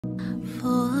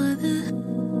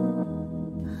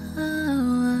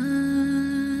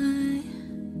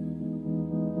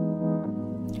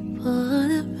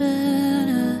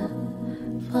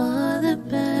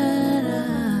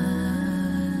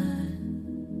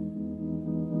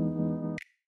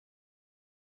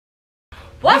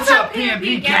What's up,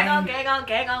 PMP gang on, gang on,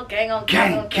 gang on, gang on,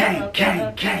 gang on, gang on, gang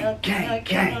on, gang on,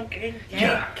 gang on,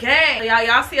 gang.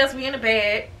 Y'all see us? We in the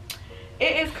bed.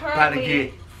 It is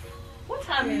currently. What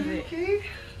time is it?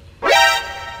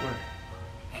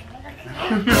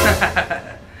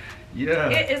 Yeah.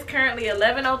 It is currently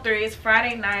 11:03. It's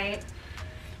Friday night.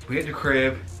 We at the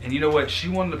crib, and you know what? She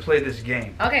wanted to play this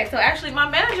game. Okay, so actually, my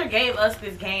manager gave us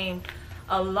this game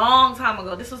a long time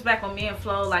ago. This was back when me and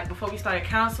Phlo, like before we started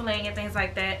counseling and things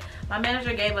like that. My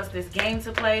manager gave us this game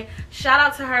to play. Shout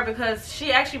out to her because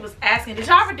she actually was asking, did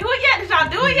y'all ever do it yet? Did y'all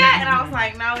do it yet? And I was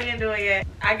like, no, we didn't do it yet.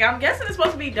 I'm guessing it's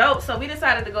supposed to be dope, so we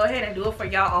decided to go ahead and do it for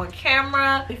y'all on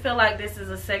camera. We feel like this is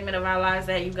a segment of our lives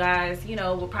that you guys, you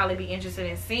know, will probably be interested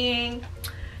in seeing.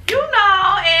 You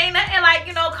know, ain't nothing like,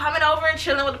 you know, coming over and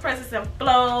chilling with the Princess and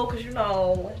Phlo, because, you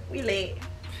know, we lit.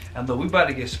 And look, we about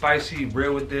to get spicy,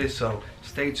 real with this, so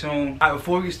stay tuned. All right,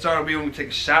 before we get started, we're going to take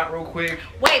a shot real quick.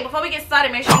 Wait, before we get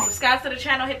started, make sure you subscribe to the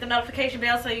channel, hit the notification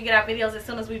bell so you get our videos as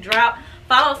soon as we drop.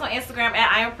 Follow us on Instagram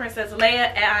at @PrincessxPhlo,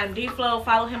 at @Phlo.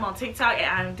 Follow him on TikTok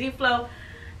at @Phlo.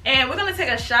 And we're going to take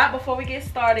a shot before we get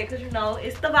started because, you know,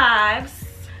 it's the vibes.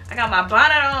 I got my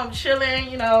bonnet on, I'm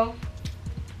chilling, you know.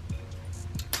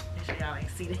 Make sure y'all ain't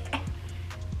see that.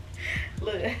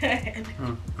 Look.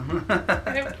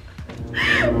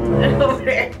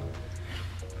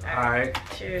 Alright,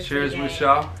 cheers with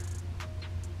y'all.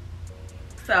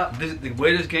 So the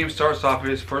way this game starts off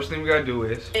is, first thing we gotta do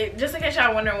is, just in case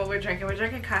y'all wondering what we're drinking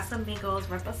Casamigos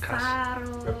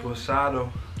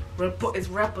Reposado. It's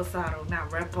Reposado, not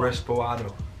Repo.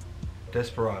 Reposado.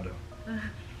 Desperado.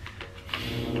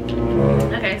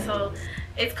 Okay, so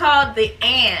it's called The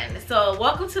And. So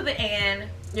welcome to The And.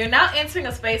 You're now entering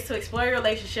a space to explore your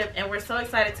relationship, and we're so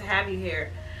excited to have you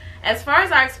here. As far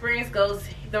as our experience goes,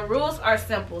 the rules are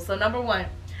simple. So number one,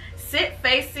 sit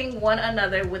facing one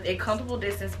another with a comfortable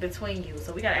distance between you.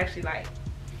 So we gotta actually like,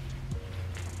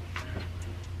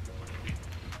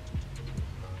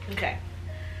 okay.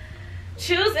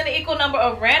 Choose an equal number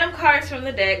of random cards from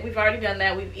the deck. We've already done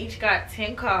that. We've each got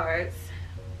 10 cards.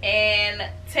 And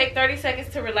take 30 seconds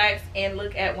to relax and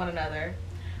look at one another.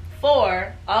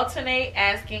 4, alternate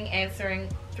asking, answering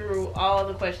through all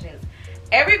the questions.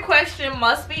 Every question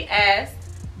must be asked,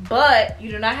 but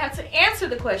you do not have to answer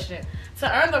the question. To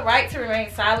earn the right to remain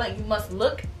silent, you must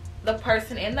look the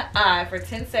person in the eye for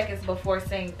 10 seconds before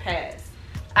saying pass.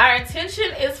 Our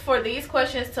intention is for these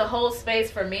questions to hold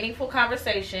space for meaningful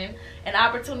conversation, an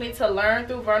opportunity to learn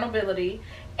through vulnerability,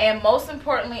 and most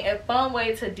importantly, a fun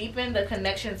way to deepen the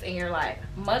connections in your life.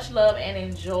 Much love and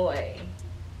enjoy.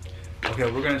 Okay,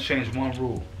 we're gonna change one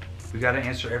rule. We gotta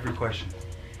answer every question.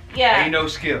 Yeah. Ain't no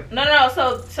skip. No.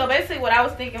 So basically, what I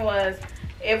was thinking was,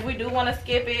 if we do want to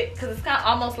skip it, because it's kind of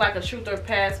almost like a truth or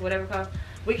pass, whatever it called,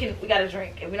 we gotta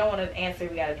drink. If we don't want to answer,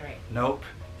 we gotta drink. Nope.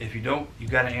 If you don't, you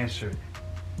gotta answer.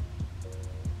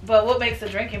 But what makes the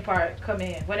drinking part come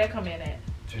in? Where that come in at?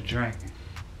 To drink.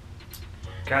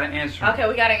 Gotta answer. Okay,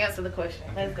 we gotta answer the question.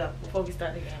 Let's go before we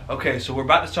start the game. Okay, so we're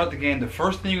about to start the game. The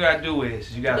first thing you gotta do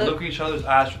is you gotta look at each other's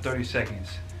eyes for 30 seconds.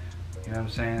 You know what I'm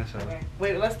saying? So. Okay.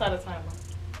 Wait, let's start a timer.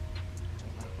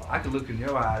 I could look in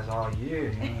your eyes all year.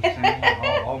 You know what I'm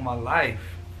saying? all my life.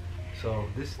 So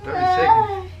this 30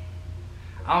 seconds.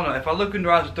 I don't know. If I look in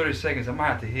your eyes for 30 seconds, I might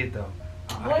have to hit though.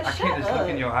 I can't just look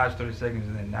in your eyes 30 seconds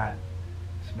and then not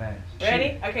smash.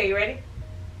 Ready? Okay, you ready?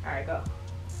 All right, go.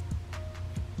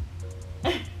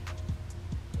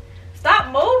 Stop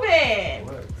moving.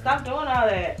 What, stop doing all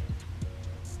that.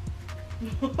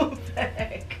 Move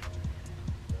back.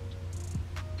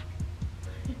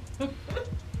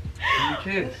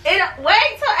 Kiss.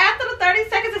 Wait till after the 30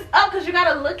 seconds is up because you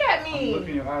gotta look at me. I'm looking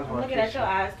in your eyes. I'm looking at your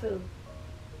eyes too.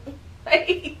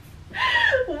 Wait,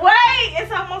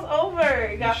 it's almost over.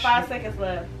 You got 5 seconds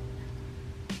left.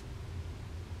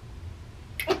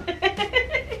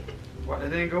 Why it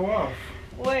didn't go off?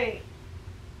 Wait.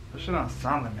 That shit not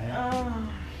silent, man.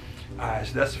 Alright,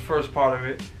 so that's the first part of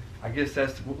it. I guess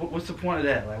that's what's the point of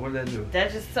that? Like, what did that do?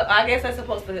 That's just so. I guess that's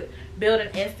supposed to build an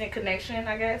instant connection.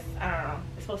 I guess I don't know.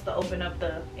 It's supposed to open up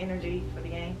the energy for the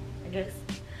game. I guess.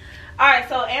 All right.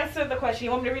 So answer the question.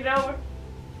 You want me to read it over?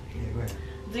 Yeah, go ahead.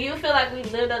 Do you feel like we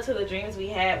lived up to the dreams we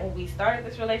had when we started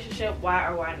this relationship? Why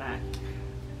or why not?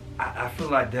 I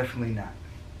feel like definitely not.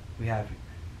 We haven't.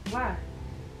 Why?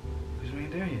 Because we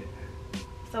ain't there yet.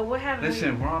 So what haven't?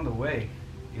 Listen, we're on the way.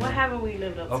 What haven't we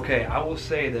lived up to? Okay, I will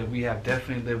say that we have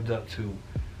definitely lived up to,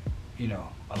 you know,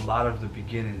 a lot of the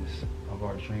beginnings of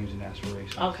our dreams and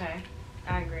aspirations. Okay,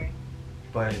 I agree.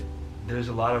 But there's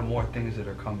a lot of more things that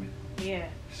are coming. Yeah.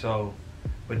 So,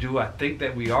 but do I think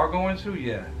that we are going to?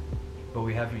 Yeah. But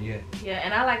we haven't yet. Yeah,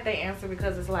 and I like that answer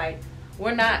because it's like,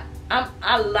 we're not.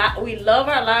 We love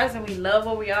our lives and we love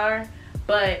where we are,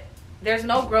 but there's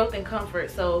no growth in comfort.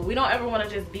 So we don't ever want to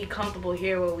just be comfortable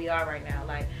here where we are right now.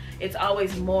 Like, it's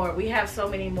always more. We have so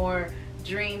many more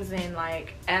dreams and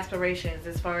like aspirations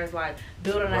as far as like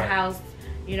building a house,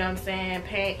 you know what I'm saying,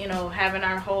 paying, you know, having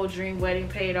our whole dream wedding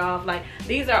paid off. Like,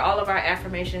 these are all of our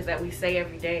affirmations that we say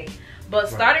every day. But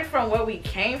starting from where we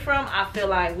came from, I feel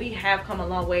like we have come a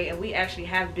long way, and we actually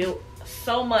have built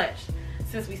so much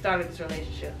since we started this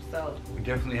relationship. So we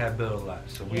definitely have built a lot.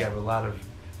 So we have a lot of,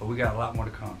 but we got a lot more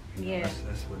to come. You know,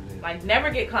 that's what it is. Like, never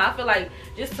get I feel like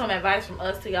just some advice from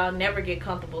us to y'all: never get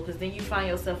comfortable, because then you find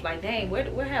yourself like, dang,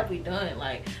 where have we done?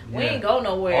 Like, we ain't go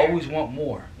nowhere. Always want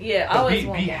more. Yeah, but always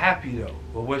want be more. happy though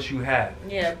with what you have.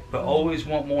 Yeah. But always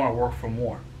want more and work for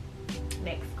more.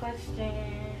 Next question.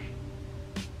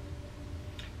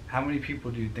 How many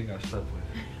people do you think I've slept with?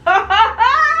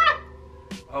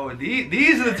 Oh,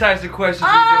 these are the types of questions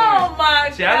we're doing. Oh my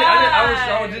God. See,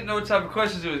 I didn't know what type of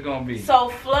questions it was going to be. So,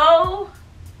 Phlo,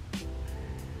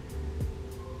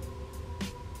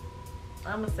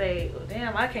 I'm going to say,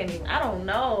 damn, I don't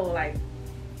know, like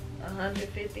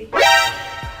 150?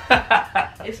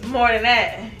 It's more than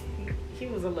that. He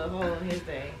was a little hole in his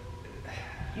day.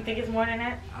 You think it's more than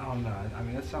that? I don't know. I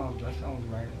mean, that sounds right, about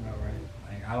right.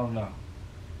 Like, I don't know.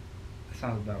 That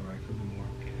sounds about right. Could be more.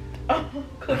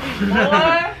 Could be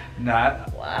more? Nah.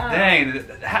 Wow. Dang.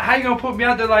 How you gonna put me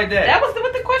out there like that? That was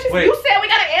what the questions. Wait. You said we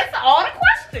gotta answer all the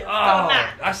questions. Oh, so nah.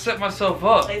 I set myself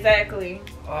up. Exactly.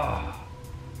 Oh.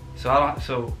 So I don't.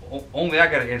 So only I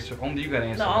gotta answer. Only you gotta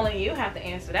answer. No, only you have to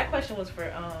answer. That question was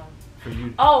for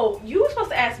you. Oh, you were supposed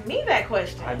to ask me that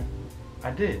question.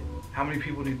 I did. How many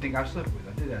people do you think I slept with?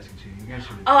 I did ask it to you. You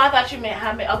answered it. Oh, I thought you meant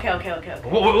how many. Okay.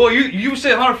 Well, you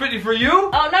said 150 for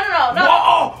you? Oh, no.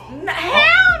 Whoa!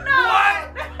 Hell no!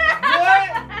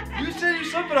 What? You said you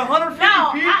slept with 150 people?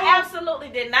 No, I absolutely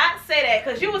did not say that,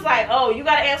 because you was like, oh, you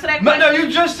gotta answer that question. No,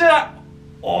 you just said.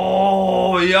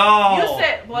 Oh, yo. You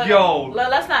said, well, yo.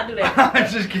 Let's not do that. I'm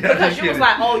just kidding. Because you was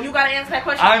like, oh, you gotta answer that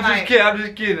question. I'm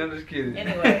just kidding.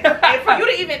 Anyway, and for you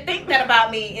to even think that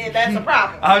about me, that's a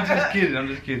problem. I'm just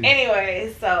kidding.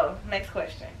 Anyway, so next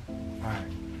question.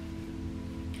 Alright.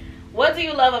 What do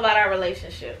you love about our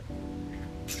relationship?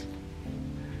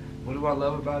 What do I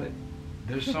love about it?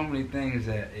 There's so many things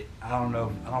that I don't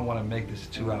know. I don't want to make this a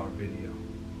 2-hour video. You know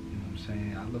what I'm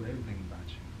saying? I love everything about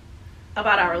you.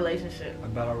 About our relationship.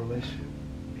 About our relationship.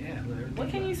 Yeah, I love everything. What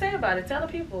can you say about it? Tell the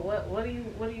people what do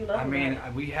you love? I mean, about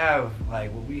it? we have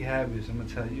what we have is, I'm gonna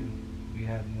tell you, we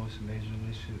have the most amazing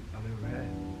relationship I've ever had.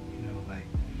 You know, like,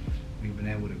 we've been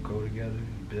able to grow together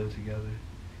and build together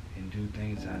and do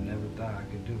things I never thought I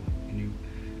could do. And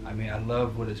I mean, I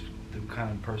love the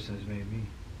kind of person it's made me,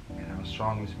 and how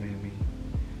strong it's made me,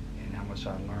 and how much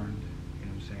I learned. You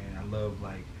know what I'm saying? I love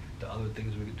like the other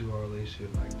things we could do in our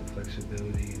relationship, like the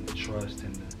flexibility and the trust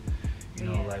and the, you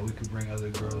know, like we could bring other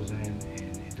girls in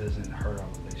and it doesn't hurt our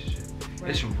relationship. Right.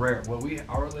 It's rare.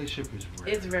 Our relationship is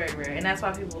rare. It's very rare, and that's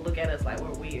why people look at us like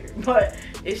we're weird. But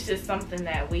it's just something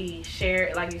that we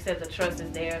share. Like you said, the trust is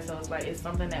there, so it's like it's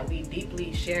something that we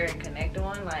deeply share and connect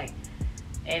on. Like,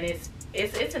 and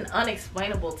it's an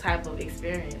unexplainable type of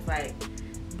experience. Like,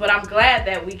 but I'm glad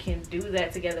that we can do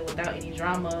that together without any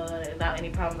drama, without any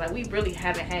problems. Like, we really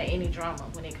haven't had any drama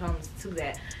when it comes to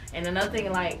that. And another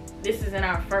thing, like, this isn't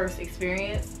our first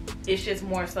experience. It's just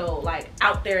more so, like,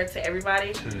 out there to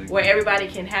everybody, where everybody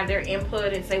can have their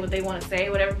input and say what they want to say,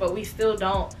 whatever. But we still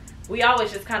don't. We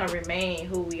always just kind of remain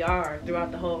who we are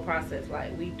throughout the whole process.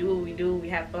 Like, we do what we do. We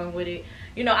have fun with it.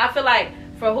 You know, I feel like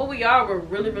for who we are, we're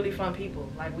really, really fun people.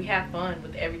 Like, we have fun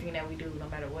with everything that we do, no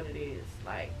matter what it is.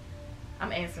 Like,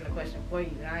 I'm answering the question for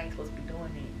you, and I ain't supposed to be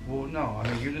doing it. Well, no. I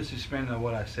mean, you're just expanding on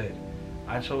what I said.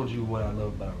 I told you what I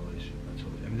love about our relationship. I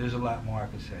told you. I mean, there's a lot more I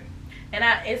could say. And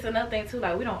it's another thing, too.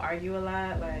 Like, we don't argue a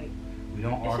lot. Like, we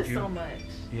don't argue. It's just so much.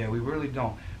 Yeah, we really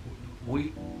don't.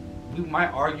 We might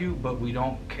argue, but we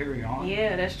don't carry on.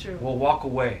 Yeah, that's true. We'll walk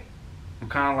away. We're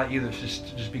kind of like either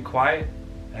just be quiet,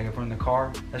 like if we're in the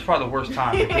car. That's probably the worst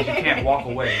time because you can't walk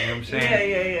away. You know what I'm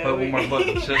saying? Yeah.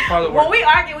 But so it's probably the worst. When we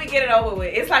argue, we get it over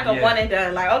with. It's like a one and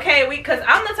done. Like, okay, because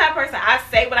I'm the type of person, I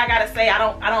say what I gotta say. I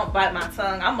don't bite my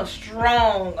tongue. I'm a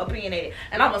strong opinionated,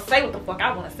 and I'm gonna say what the fuck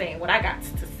I want to say and what I got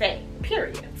to say.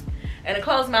 Period. And the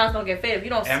closed mouths don't get fed. If you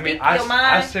don't speak your mind,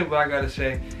 I say what I gotta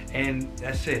say, and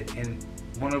that's it. And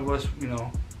one of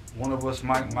us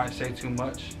might say too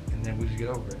much, and then we just get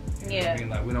over it. You know what I mean?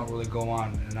 Like, we don't really go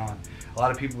on and on. A lot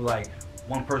of people, like,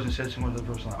 one person says to another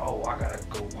person, like, oh, I gotta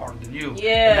go harder than you.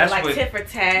 Yeah, and that's like tit for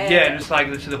tat. Yeah, and it's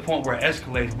like to the point where it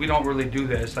escalates. We don't really do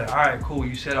that. It's like, all right, cool,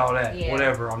 you said all that. Yeah.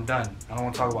 Whatever, I'm done. I don't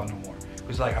want to talk about it no more.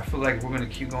 Because like I feel like we're gonna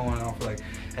keep going on for like,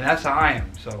 and that's how I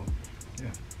am. So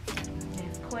yeah.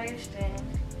 Next question.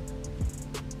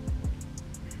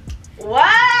 What?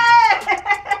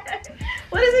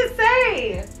 What does it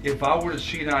say? If I were to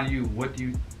cheat on you, what do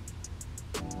you?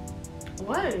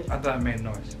 What? I thought it made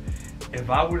noise. If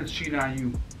I were to cheat on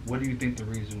you, what do you think the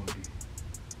reason would be?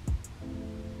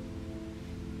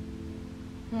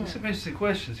 There's some interesting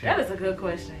questions here. That is a good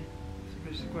question. Some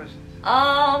interesting questions.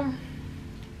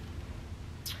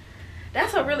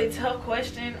 That's a really tough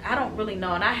question. I don't really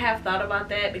know, and I have thought about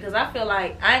that because I feel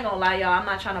like, I ain't gonna lie, y'all, I'm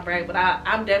not trying to brag, but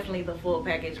I'm definitely the full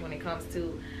package when it comes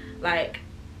to like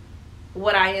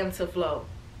what I am to Phlo.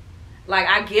 Like,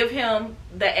 I give him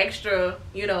the extra,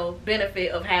 you know,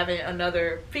 benefit of having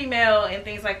another female and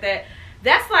things like that.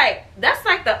 That's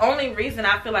like the only reason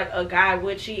I feel like a guy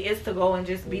would cheat is to go and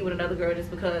just be with another girl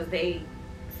just because they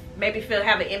maybe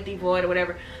have an empty void or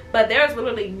whatever. But there's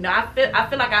literally I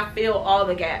feel like I fill all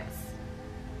the gaps.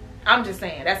 I'm just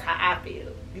saying, that's how I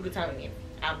feel. You can tell me if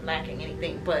I'm lacking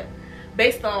anything, but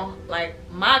based on like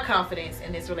my confidence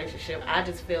in this relationship, I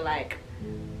just feel like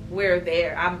we're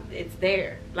there. It's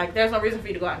there. Like, there's no reason for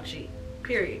you to go out and cheat.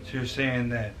 Period. So you're saying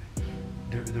that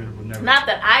there will never. Not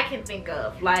that I can think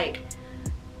of. Like,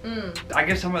 I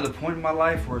guess I'm at the point in my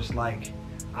life where it's like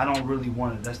I don't really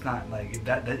want it. That's not like if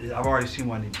that I've already seen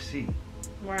what I need to see.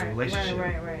 Right, the relationship.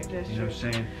 right. That's you know true. what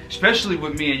I'm saying? Especially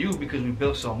with me and you, because we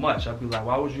built so much. I'd be like,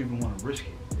 why would you even want to risk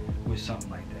it with something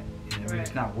like that? You know what I mean?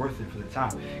 It's not worth it for the time.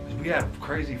 Because we have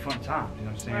crazy fun times. You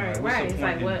know what I'm saying? Right. Like, It's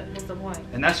like, what's the point?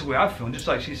 And that's the way I feel. And just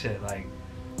like she said, like,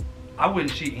 I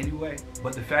wouldn't cheat anyway.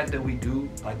 But the fact that we do,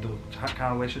 like, the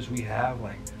kind of relationships we have,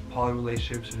 like poly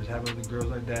relationships and just having other girls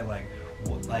like that, like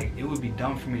it would be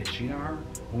dumb for me to cheat on her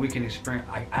when we can experience.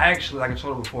 I actually, like I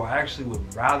told her before, I actually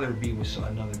would rather be with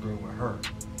another girl with her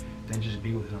than just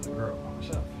be with another girl by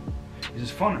myself. It's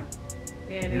just funner.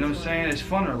 Yeah, you know what I'm saying? It's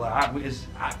funner. Like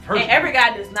and every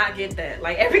guy does not get that.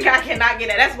 Like, every guy cannot get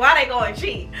that. That's why they go and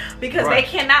cheat, because they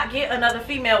cannot get another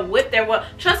female with their. Well,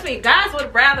 trust me, guys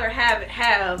would rather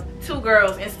have two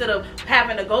girls instead of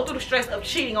having to go through the stress of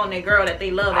cheating on their girl that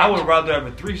they love. I would rather have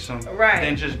a threesome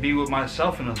than just be with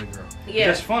myself and another girl.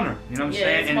 Yeah, it's just funner. You know what I'm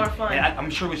saying? It's more fun. And I'm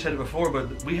sure we said it before,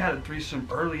 but we had a threesome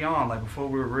early on, like before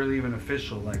we were really even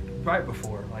official, like right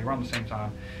before, like around the same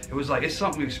time. It was like it's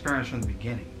something we experienced from the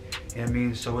beginning. You know what I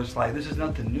mean? So it's like, this is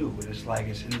nothing new, but it's like,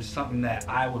 it's something that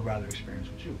I would rather experience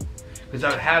with you. Because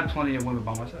I've had plenty of women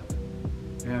by myself.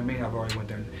 You know what I mean? I've already went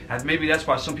there. And maybe that's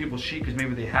why some people cheat, because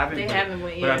maybe they haven't.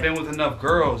 But I've been with enough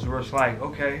girls where it's like,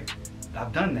 okay,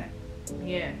 I've done that.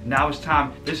 Yeah. Now it's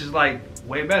time. This is like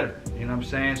way better. You know what I'm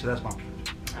saying? So that's my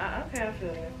perspective. Okay, I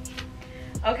feel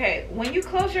that. Okay, when you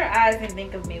close your eyes and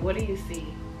think of me, what do you see?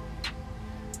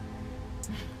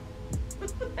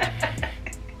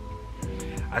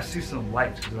 I see some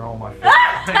lights because they're all on my face.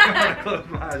 I close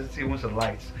my eyes and see a bunch of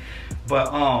lights.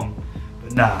 But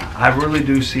nah, I really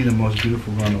do see the most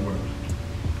beautiful girl in the world.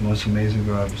 The most amazing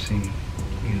girl I've ever seen.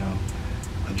 You know,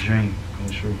 a dream come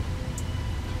true.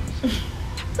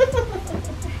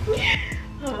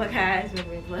 Oh my gosh, make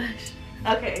me blush.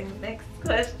 Okay, next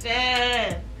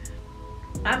question.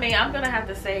 I mean, I'm gonna have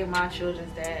to say my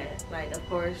children's dad. Like, of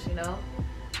course, you know,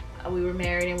 we were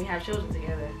married and we have children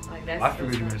together. Like, that's. I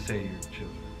figured you were gonna say your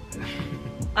children.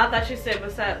 I thought you said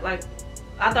besides, like,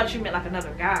 I thought you meant like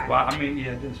another guy. Well, I mean,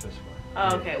 yeah, I didn't specify.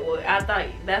 Oh, okay. Well, I thought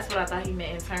that's what I thought he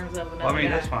meant in terms of another. Well, I mean,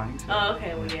 guy. that's fine. Oh,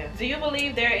 okay. Well, yeah. Do you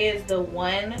believe there is the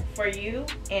one for you,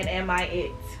 and am I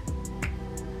it?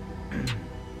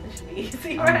 This should be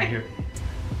easy, right?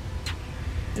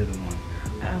 You're the one.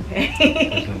 Okay.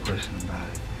 There's no question about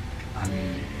it. I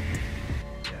mean,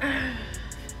 yeah.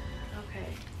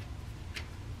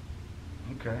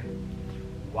 Okay.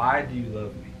 Why do you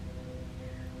love me?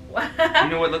 You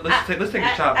know what? Let's take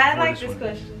a shot. I like this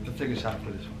question. Let's take a shot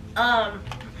for this one.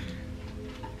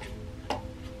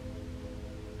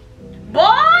 Boy!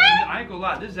 I ain't gonna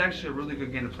lie. This is actually a really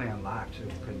good game to play on live too.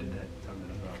 Could have did that.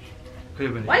 Could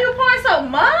have been. Why you pouring so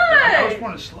much? I was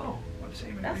pouring slow.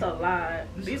 That's a lot.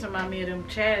 These remind me of them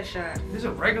Chad shots. These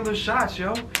are regular shots,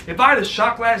 yo. If I had a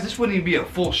shot glass, this wouldn't even be a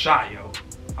full shot, yo.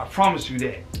 I promise you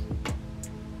that.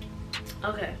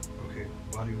 Okay. Okay.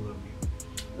 Why do you love me?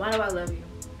 Why do I love you?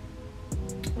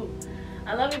 Ooh.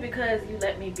 I love you because you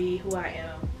let me be who I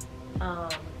am.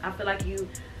 I feel like you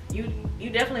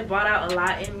definitely brought out a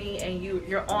lot in me, and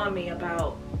you're on me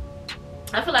about.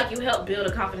 I feel like you helped build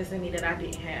a confidence in me that I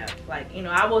didn't have. Like, you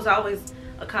know, I was always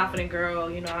a confident girl.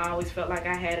 You know, I always felt like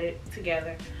I had it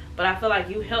together. But I feel like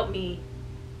you helped me,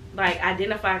 like,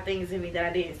 identify things in me that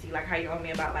I didn't see. Like how you're on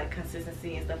me about, like,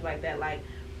 consistency and stuff like that. Like,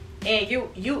 and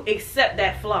you accept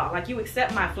that flaw. Like, you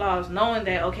accept my flaws, knowing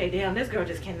that, okay, damn, this girl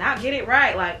just cannot get it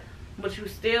right. Like, but you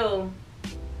still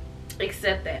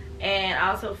accept that. And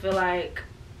I also feel like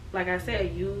I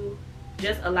said, you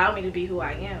just allow me to be who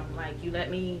I am. Like, you let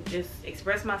me just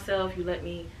express myself. You let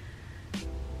me,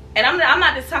 and I'm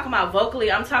not just talking about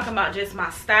vocally. I'm talking about just my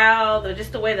style,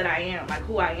 just the way that I am, like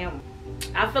who I am.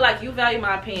 I feel like you value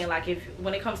my opinion. Like,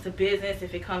 when it comes to business,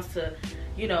 if it comes to,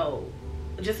 you know,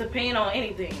 just opinion on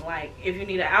anything. Like, if you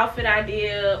need an outfit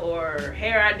idea or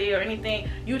hair idea or anything,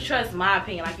 you trust my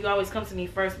opinion. Like, you always come to me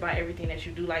first about everything that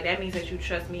you do. Like, that means that you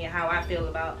trust me and how I feel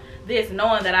about this,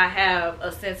 knowing that I have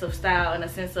a sense of style and a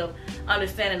sense of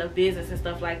understanding of business and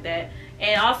stuff like that.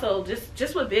 And also,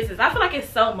 just with business, I feel like it's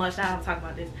so much. Now I'm talking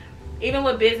about this. Even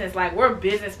with business, like, we're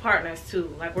business partners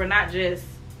too. Like, we're not just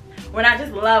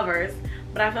lovers,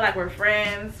 but I feel like we're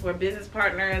friends, we're business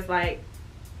partners, like,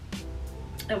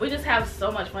 and we just have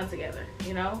so much fun together,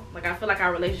 you know? Like, I feel like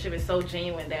our relationship is so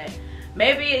genuine that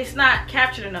maybe it's not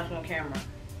captured enough on camera.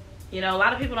 You know, a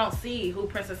lot of people don't see who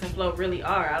Princess and Phlo really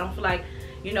are. I don't feel like,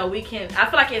 you know, I feel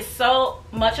like it's so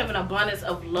much of an abundance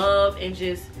of love and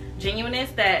just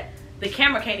genuineness that the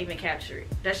camera can't even capture it.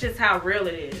 That's just how real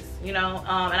it is, you know? And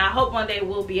I hope one day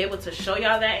we'll be able to show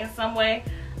y'all that in some way,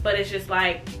 but it's just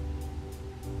like,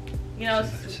 you know,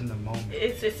 it's in the moment.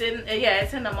 It's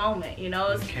in the moment, you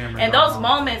know. And those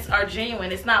moments are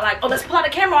genuine. It's not like, oh, let's pull out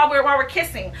the camera while we're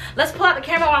kissing. Let's pull out the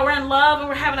camera while we're in love and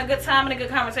we're having a good time and a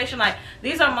good conversation. Like,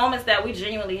 these are moments that we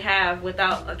genuinely have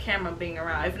without a camera being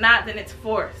around. If not, then it's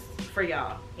forced for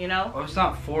y'all, you know. Well, it's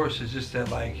not forced. It's just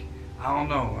that, like, I don't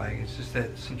know. Like, it's just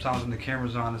that sometimes when the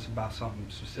camera's on, it's about something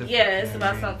specific. Yeah, it's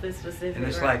about something specific. And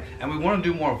it's like, and we want to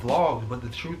do more vlogs, but the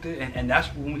truth is, and that's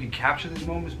when we can capture these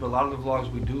moments, but a lot of the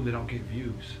vlogs we do, they don't get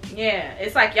views. Yeah,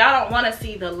 it's like y'all don't want to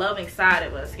see the loving side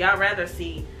of us. Y'all rather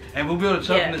see. And we'll be able to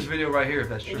tell in this video right here if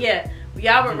that's true. Yeah,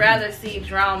 y'all would rather see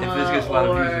drama if this gets a lot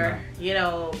of views or, you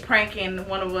know, pranking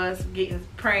one of us, getting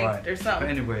pranked or something.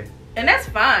 But anyway. And that's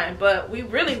fine, but we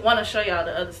really want to show y'all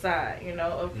the other side, you know,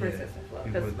 of Princess and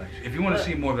Phlo. Like, if you want to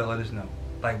see more of that, let us know.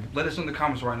 Like, let us know in the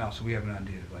comments right now so we have an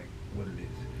idea of, like, what it is.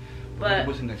 But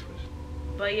what's the next question?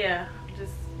 But yeah,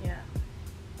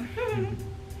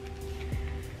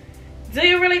 Do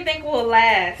you really think we'll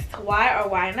last? Why or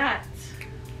why not?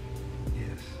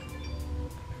 Yes.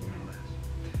 We're gonna last.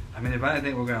 I mean, if I didn't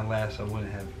think we were gonna last, I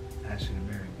wouldn't have asked you to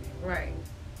marry me. Right.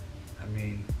 I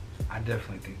mean, I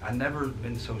definitely think I've never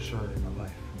been so sure in my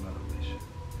life about a relationship.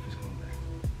 If it's going back.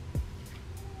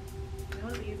 That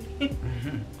was easy.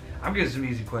 I'm getting some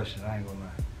easy questions. I ain't gonna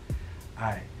lie.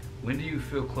 All right. When do you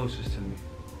feel closest to me?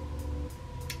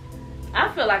 I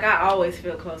feel like I always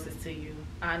feel closest to you,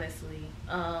 honestly.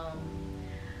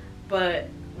 But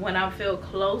when I feel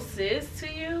closest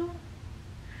to you,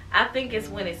 I think it's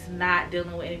when it's not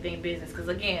dealing with anything business. Because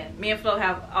again, me and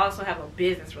Phlo also have a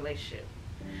business relationship.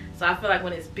 So I feel like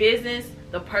when it's business,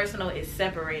 the personal is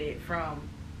separated from,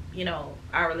 you know,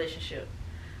 our relationship.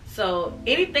 So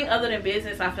anything other than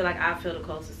business, I feel like I feel the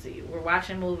closest to you. We're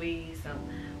watching movies,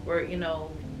 we're, you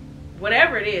know,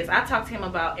 whatever it is. I talk to him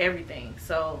about everything.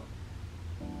 So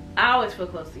I always feel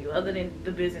close to you, other than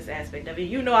the business aspect of it.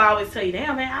 You know, I always tell you,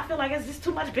 damn, man, I feel like it's just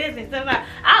too much business.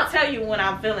 I'll tell you when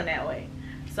I'm feeling that way.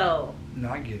 So. No,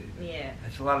 I get it. Yeah.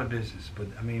 It's a lot of business, but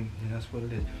I mean, you know, that's what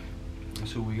it is.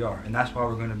 That's who we are, and that's why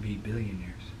we're gonna be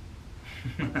billionaires.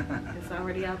 It's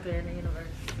already out there in the universe.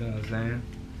 You know what I'm saying?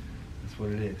 That's what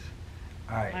it is.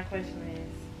 All right. My question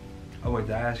is. Oh wait,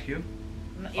 did I ask you?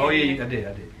 Yeah, oh yeah, I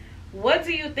did. What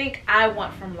do you think I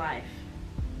want from life?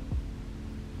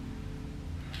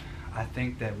 I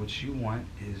think that what you want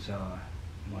is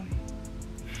money,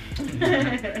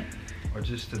 or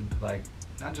just to, like,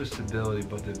 not just stability,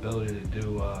 but the ability to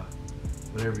do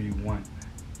whatever you want,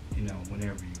 you know,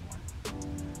 whenever you want.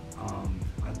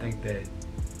 I think that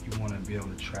you want to be able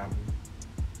to travel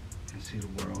and see the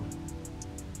world,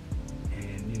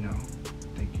 and, you know,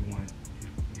 I think you want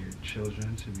your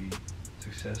children to be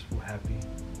successful, happy,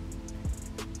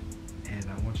 and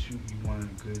I want you want a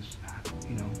good,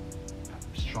 you know,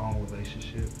 strong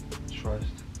relationship,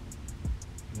 trust.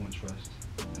 You want trust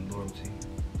and loyalty,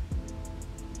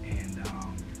 and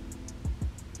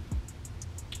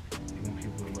you want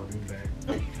people to love you back.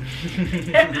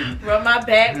 Rub my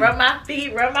back, rub my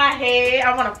feet, rub my head.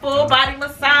 I want a full body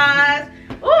massage.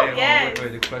 Ooh, hey, yes.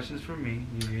 Wait, the question's for me.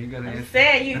 You ain't gonna answer.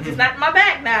 Saying you just knocked my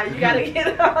back now. You gotta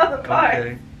get all the parts.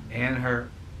 Okay, and her.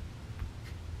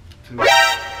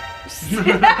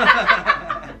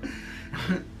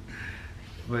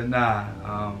 But nah,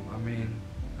 I mean,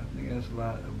 I think that's a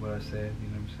lot of what I said, you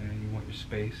know what I'm saying? You want your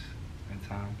space at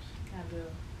times. I do.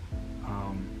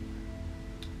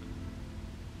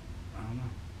 don't know.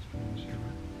 That's pretty much it,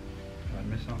 right? Did I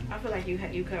miss something? I feel like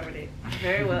you covered it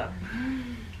very well.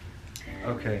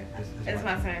 Okay. It's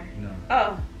my turn. No.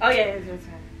 Oh yeah, it's your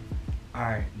turn.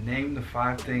 Alright, name the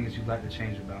 5 things you'd like to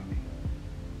change about me.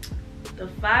 The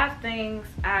 5 things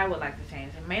I would like to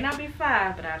change. It may not be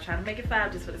 5, but I'll try to make it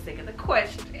 5 just for the sake of the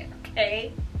question,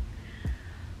 okay?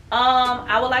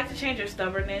 I would like to change your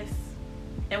stubbornness,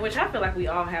 in which I feel like we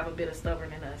all have a bit of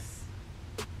stubborn in us.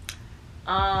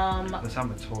 Unless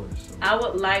I'm a Taurus. So. I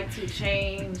would like to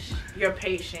change your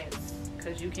patience,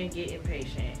 because you can get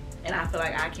impatient, and I feel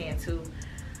like I can too,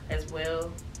 as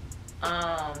well.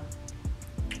 At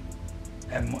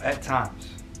times.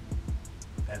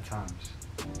 At times.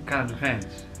 It kind of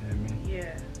depends. You know what I mean?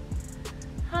 Yeah.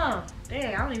 Huh.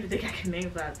 Dang, I don't even think I can name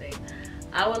 5 things.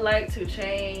 I would like to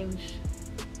change.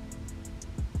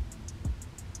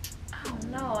 I don't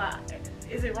know.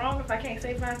 Is it wrong if I can't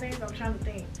say 5 things? I'm trying to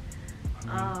think.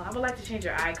 I would like to change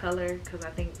your eye color, because I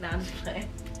think. Nah, I'm just playing.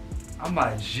 I'm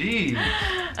like, geez.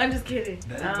 I'm just kidding.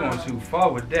 That's going too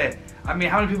far with that. I mean,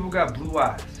 how many people got blue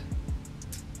eyes?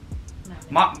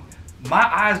 My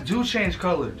eyes do change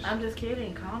colors. I'm just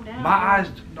kidding. Calm down. My eyes.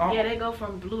 Oh. Yeah, they go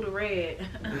from blue to red.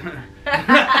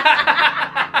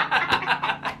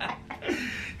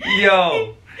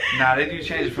 Yo. Nah, they do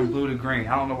change it from blue to green.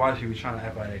 I don't know why she was trying to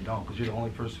act like they don't, because you're the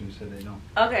only person who said they don't.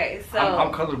 Okay, so.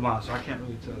 I'm colorblind, so I can't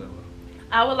really tell that well.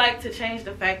 I would like to change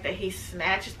the fact that he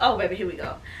snatches. Oh, baby, here we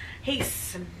go. He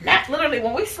snatched. Literally,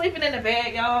 when we sleeping in the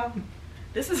bed, y'all,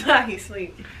 this is how he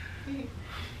sleep.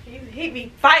 He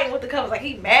be fighting with the covers like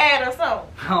he mad or something.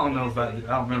 I don't know about it.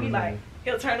 I don't remember. He be like,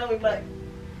 he'll turn over and be like,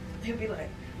 he'll be like,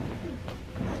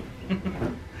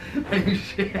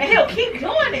 and he'll keep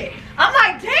doing it. I'm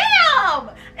like,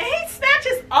 damn! And he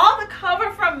snatches all the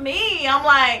cover from me. I'm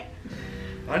like,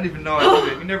 I didn't even know I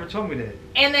did it. You never told me that.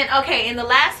 And then, okay, and the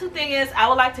last 2 thing is, I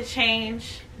would like to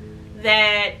change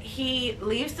that he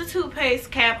leaves the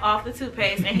toothpaste cap off the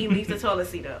toothpaste and he leaves the toilet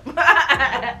seat up.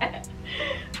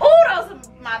 Oh, those are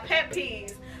my pet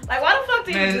peeves. Like, why the fuck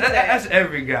do you do that? That's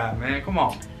every guy, man. Come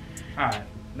on. Alright,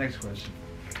 next question.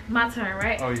 My turn,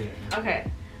 right? Oh, yeah.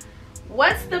 Okay.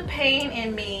 What's the pain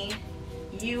in me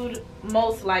you'd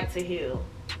most like to heal?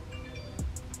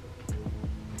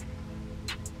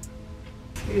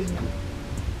 Excuse me.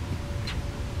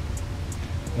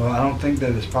 Well, I don't think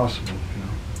that it's possible, you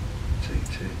know, to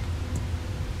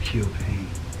heal pain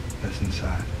that's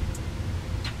inside,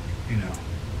 you know.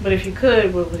 But if you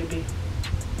could, what would it be?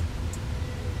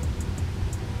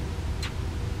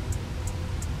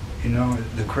 You know,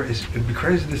 it'd be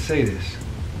crazy to say this,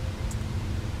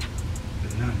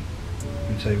 but none.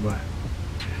 Let me tell you why.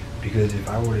 Because if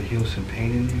I were to heal some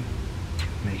pain in you, it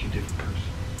would make you a different person.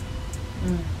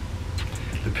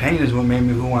 The pain is what made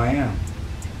me who I am.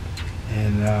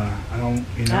 And I don't,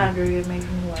 you know. I agree, it makes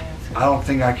me who I am too. I don't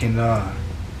think I can, I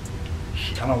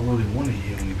don't really want to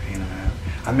heal any pain I have.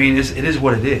 I mean, it is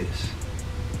what it is.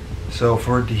 So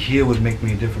for it to heal would make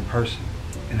me a different person.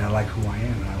 And I like who I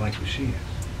am and I like who she is.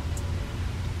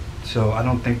 So I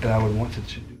don't think that I would want to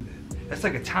do that. That's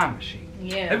like a time machine.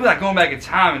 Yeah. It'd be like going back in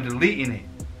time and deleting it.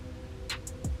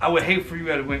 I would hate for you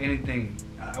to win anything.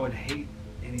 I would hate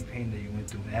any pain that you went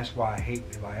through. And that's why I hate,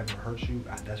 if I ever hurt you,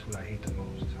 that's what I hate the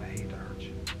most. I hate to hurt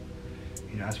you.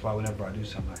 You know, that's why whenever I do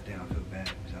something like that, I feel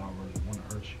bad because I don't really want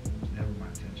to hurt you. It's never my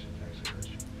intention to actually hurt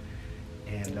you.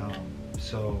 And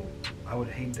so I would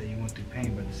hate that you went through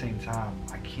pain, but at the same time,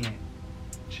 I can't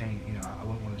change, you know, I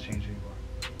wouldn't want to change who you are.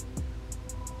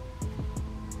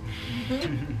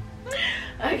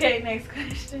 Okay, next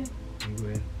question. You go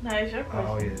ahead. No, it's your question.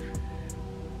 Oh, yeah.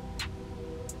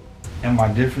 Am I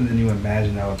different than you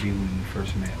imagined I would be when you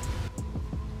first met?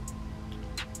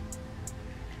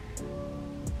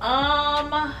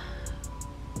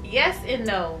 Yes and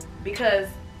no, because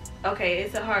okay,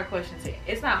 it's a hard question to.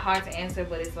 It's not hard to answer,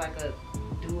 but it's like a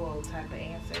duo type of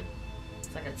answer.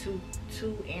 It's like a two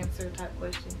answer type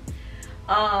question.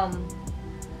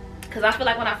 Because I feel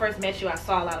like when I first met you, I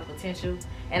saw a lot of potential,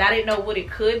 and I didn't know what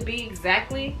it could be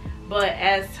exactly. But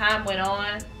as time went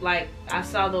on, like I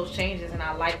saw those changes, and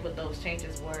I liked what those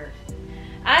changes were.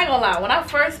 I ain't gonna lie. When I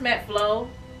first met Phlo,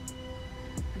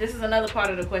 this is another part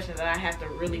of the question that I have to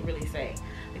really say.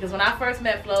 Because when I first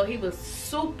met Phlo, he was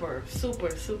super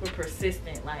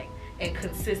persistent, like, and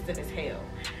consistent as hell.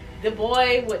 The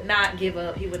boy would not give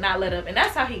up. He would not let up. And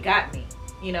that's how he got me,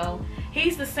 you know.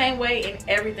 He's the same way in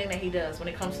everything that he does. When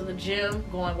it comes to the gym,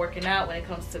 working out, when it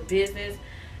comes to business,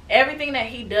 everything that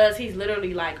he does, he's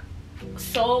literally like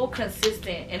so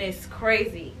consistent, and it's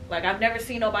crazy. Like, I've never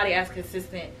seen nobody as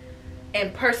consistent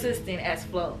and persistent as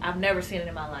Phlo. I've never seen it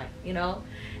in my life, you know.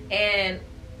 And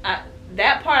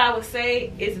that part I would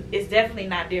say is definitely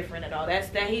not different at all.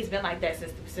 That he's been like that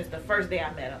since the first day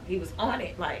I met him. He was on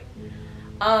it, like,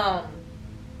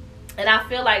 and I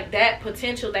feel like that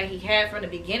potential that he had from the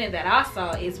beginning that I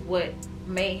saw is what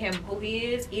made him who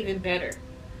he is even better.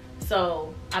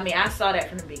 So I mean, I saw that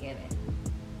from the beginning.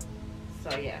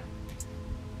 So yeah.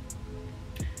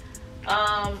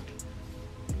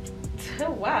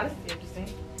 Wow, this is interesting.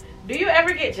 Do you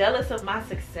ever get jealous of my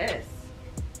success?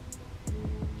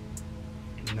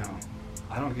 No,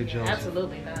 I don't get jealous.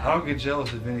 Absolutely not. I don't get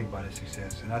jealous of anybody's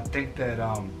success, and I think that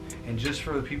and just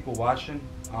for the people watching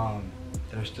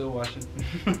that are still watching,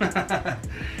 I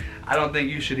don't think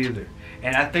you should either.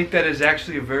 And I think that is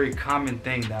actually a very common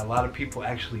thing, that a lot of people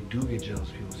actually do get jealous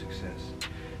of people's success.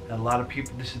 And a lot of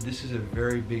people, this is a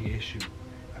very big issue.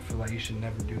 I feel like you should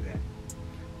never do that.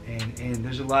 And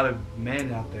there's a lot of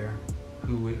men out there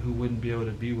who wouldn't be able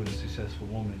to be with a successful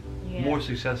woman, more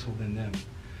successful than them.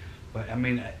 But I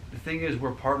mean, the thing is,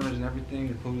 we're partners in everything,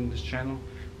 including this channel.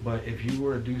 But if you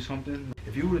were to do something,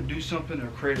 or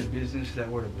create a business that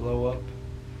were to blow up,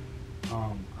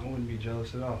 I wouldn't be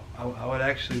jealous at all. I'd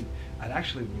actually,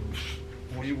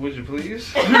 would you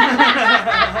please?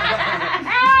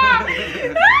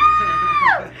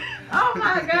 Oh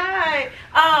my God.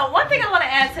 One thing I want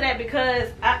to add to that, because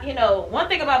one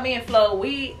thing about me and Phlo,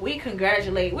 we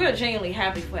congratulate. We're genuinely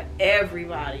happy for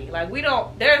everybody. Like,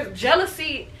 there's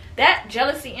jealousy. That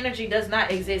jealousy energy does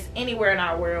not exist anywhere in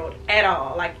our world at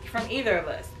all, like from either of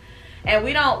us. And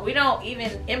we don't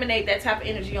even emanate that type of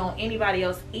energy on anybody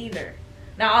else either.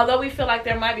 Now, although we feel like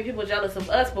there might be people jealous of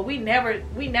us, but we never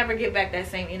give back that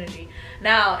same energy.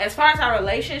 Now, as far as our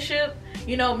relationship,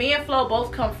 me and Phlo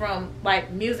both come from like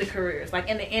music careers, like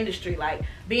in the industry, like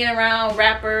being around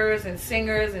rappers and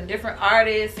singers and different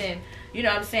artists, and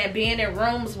being in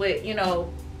rooms with,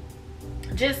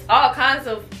 just all kinds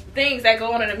of things that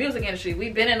go on in the music industry.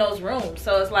 We've been in those rooms.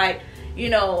 So it's like,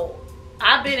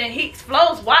 I've been in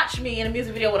Phlo's watched me in a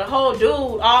music video with a whole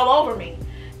dude all over me.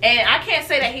 And I can't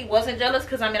say that he wasn't jealous,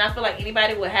 because I mean, I feel like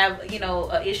anybody would have,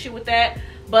 an issue with that.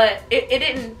 But he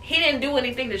didn't do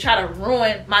anything to try to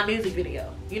ruin my music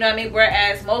video. You know what I mean?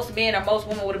 Whereas most men or most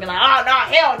women would have been like, oh no,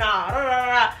 hell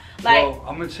no. Like, well,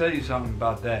 I'm gonna tell you something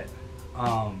about that.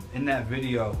 In that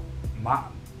video,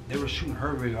 they were shooting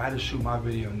her video. I had to shoot my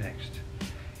video next.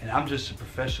 And I'm just a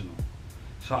professional.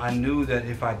 So I knew that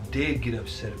if I did get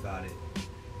upset about it,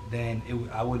 then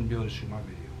I wouldn't be able to shoot my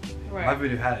video. Right. My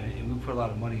video and we put a lot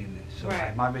of money in this. So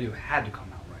my video had to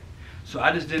come out right. So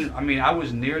I just didn't, I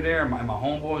was near there, my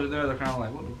homeboys were there. They're kind of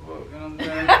like, what the fuck, you know what I'm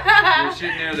saying? They're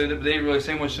sitting there, they didn't really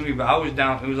say much to me, but I was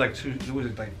down, it was like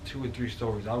two or three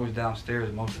stories. I was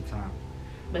downstairs most of the time.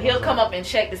 But he'll come up and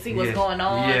check to see what's going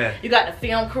on. Yeah. You got the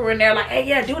film crew in there like, hey,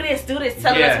 yeah, do this,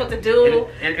 telling us what to do.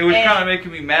 And it was kind of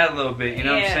making me mad a little bit, you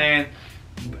know what I'm saying?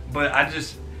 But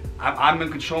I'm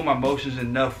in control of my emotions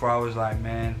enough where I was like,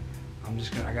 man,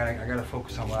 I gotta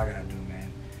focus on what I gotta do, man.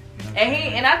 You know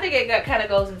and I think it kind of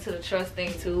goes into the trust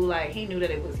thing too. Like, he knew that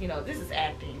it was, this is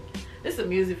acting. This is a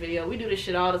music video. We do this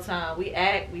shit all the time. We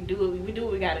act, we do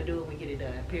what we gotta do, and we get it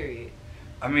done. Period.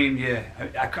 I mean, yeah,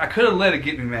 I could have let it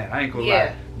get me mad. I ain't gonna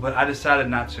lie. But I decided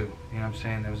not to. You know what I'm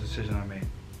saying? That was a decision I made.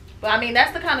 But I mean,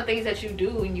 that's the kind of things that you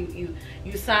do and you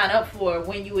sign up for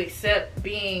when you accept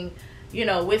being,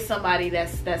 with somebody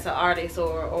that's an artist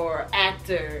or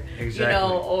actor. Exactly.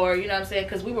 Or you know what I'm saying?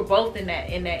 Because we were both in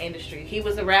that industry. He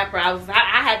was a rapper. I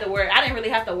had to worry. I didn't really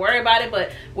have to worry about it,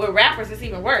 but with rappers it's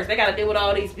even worse. They got to deal with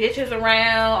all these bitches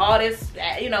around, all this,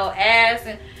 ass,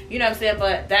 and you know what I'm saying.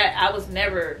 But that I was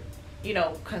never,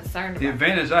 concerned about. The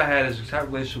advantage I had is the type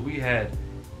of relationship we had.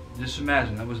 Just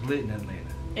imagine, I was lit in Atlanta.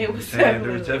 It was there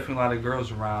was definitely a lot of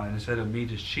girls around, and instead of me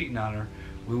just cheating on her,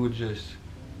 we would just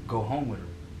go home with her,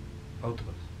 both of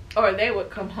us. Or they would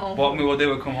come home. Well, they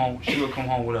would come home. She would come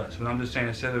home with us. But I'm just saying,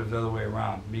 instead of the other way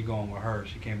around, me going with her,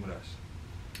 she came with us.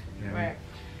 You know what I mean?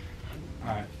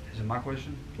 All right. Is it my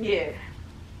question? Yeah.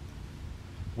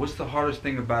 What's the hardest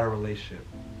thing about a relationship?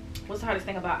 What's the hardest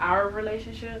thing about our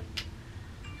relationship?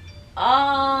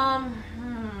 I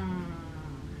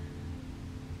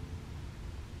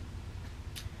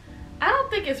don't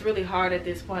think it's really hard at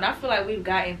this point. I feel like we've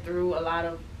gotten through a lot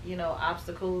of,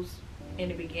 obstacles in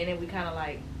the beginning. We kind of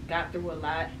like got through a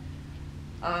lot.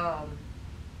 I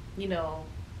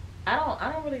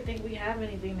don't really think we have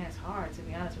anything that's hard, to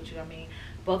be honest with you. I mean,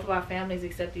 both of our families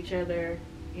accept each other,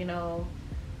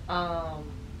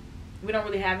 we don't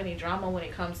really have any drama when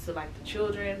it comes to like the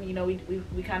children. We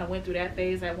kind of went through that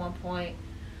phase at one point.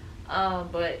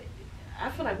 But I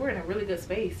feel like we're in a really good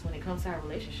space when it comes to our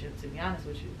relationship, to be honest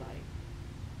with you. Like,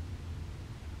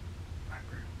 I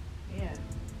agree. Yeah.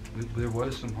 There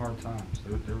was some hard times.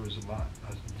 There was a lot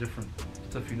of different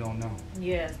stuff you don't know.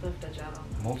 Yeah, stuff that y'all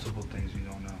don't know. Multiple things you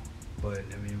don't know. But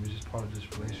I mean, it was just part of this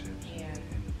relationship. Yeah.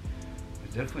 And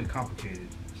it's definitely complicated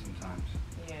sometimes.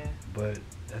 Yeah. But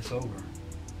that's over.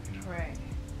 You know? Right.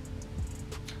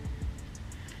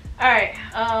 All right.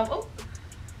 Oh.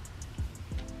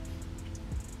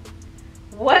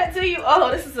 What do you?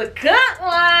 Oh, this is a good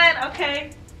one.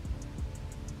 Okay.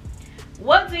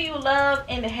 What do you love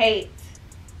and hate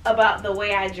about the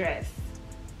way I dress?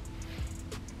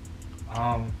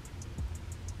 I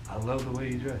love the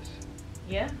way you dress.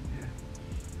 Yeah? Yeah.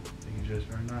 I think you dress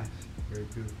very nice. Very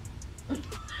beautiful.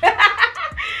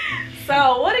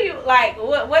 So, what do you, like,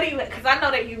 what do you, because I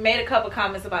know that you made a couple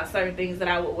comments about certain things that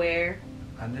I would wear.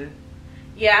 I did?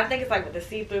 Yeah, I think it's like with the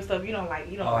see-through stuff. You don't like.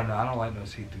 Oh, like, no, I don't like no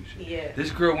see-through shit. Yeah.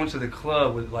 This girl went to the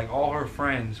club with like all her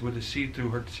friends with the see-through,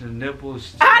 her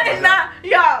nipples. I did not,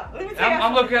 y'all. Let me tell you.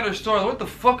 I'm looking at her story. What the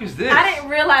fuck is this? I didn't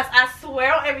realize. I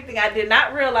swear on everything, I did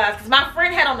not realize because my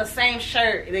friend had on the same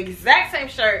shirt, the exact same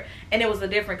shirt, and it was a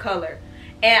different color.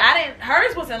 And I didn't.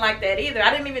 Hers wasn't like that either. I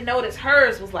didn't even notice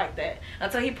hers was like that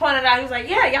until he pointed out. He was like,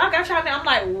 "Yeah, y'all got y'all." I'm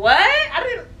like, "What?" I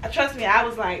didn't. Trust me. I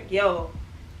was like, "Yo."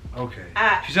 Okay.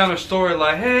 She's on her story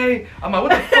like, hey. I'm like,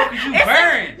 what the fuck is you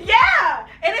wearing? Yeah,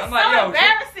 and it's like, so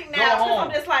embarrassing now because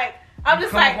I'm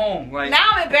just like, home. Like,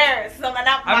 now I'm embarrassed. So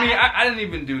I didn't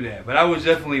even do that, but I was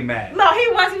definitely mad. No, he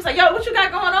was like, yo, what you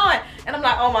got going on? And I'm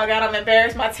like, oh my god, I'm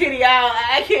embarrassed. My titty out.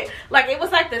 I can't. Like, it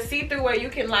was like the see-through where you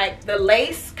can like the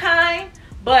lace kind,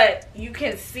 but you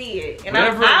can see it. And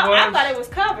I thought it was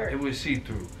covered. It was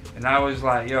see-through, and I was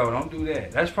like, yo, don't do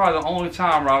that. That's probably the only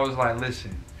time where I was like,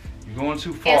 listen. You're going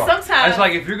too far. And sometimes it's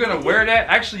like if you're gonna wear that,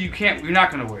 actually you can't. You're not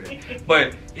gonna wear that.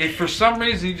 But if for some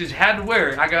reason you just had to wear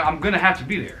it, I'm gonna have to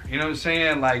be there. You know what I'm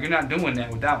saying? Like you're not doing that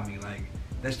without me. Like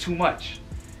that's too much.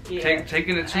 Yeah.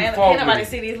 Taking it too far. Can't nobody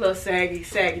see these little saggy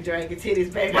dragon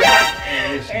titties, baby.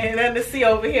 Ain't nothing to see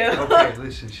over here. Okay,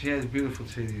 listen. She has beautiful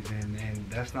titties, and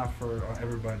that's not for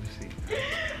everybody to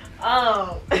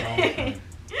see.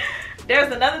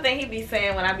 There's another thing he be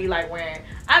saying when I be like wearing.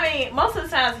 I mean, most of the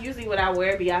times, usually what I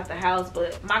wear be out the house,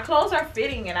 but my clothes are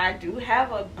fitting and I do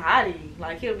have a body.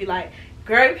 Like he'll be like,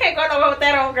 "Girl, you can't go nowhere with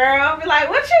that on, girl." I'll be like,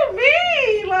 "What you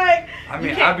mean?" Like, I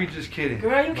mean, I'll be just kidding.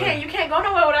 Girl, you can't go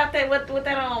nowhere without that with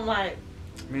that on. I'm like,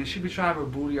 I mean, she be trying to have her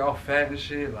booty all fat and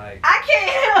shit. Like, I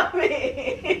can't help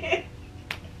it.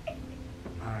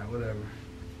 All right, whatever.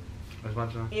 That's my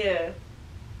turn. Yeah.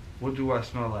 What do I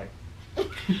smell like?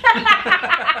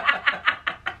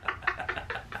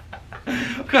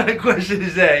 What kind of question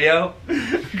is that, yo? What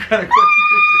kind of question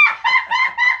is that?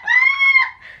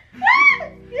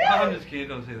 Yeah. I'm just kidding,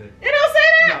 don't say that. You don't say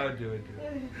that? No, do it.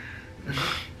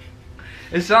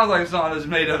 It sounds like something that's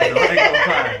made up though.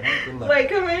 I ain't gonna lie. Wait,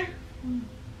 come here.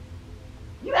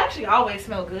 You actually always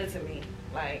smell good to me.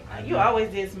 Like, you always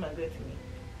did smell good to me.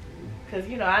 Cause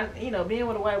being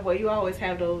with a white boy, you always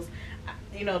have those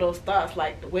those thoughts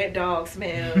like the wet dog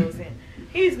smells and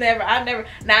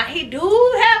now he do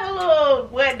have a little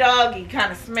wet doggy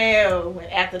kind of smell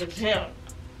after the gym,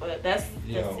 but that's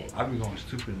it. I be going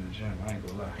stupid in the gym, I ain't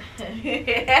gonna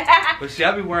lie. But see,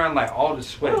 I be wearing like all the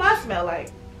sweats. What do I smell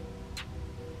like?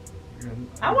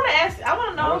 I want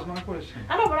to know. That was my question.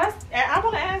 I know, but I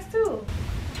want to ask too.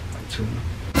 Like tuna.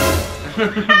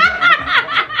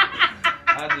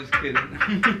 I'm just kidding.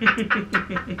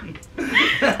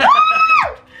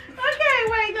 Okay,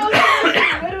 wait, no.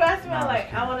 What do I smell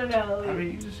like? I want to know. I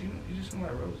mean, you just smell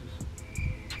like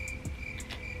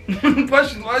roses.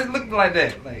 Question, why is it looking like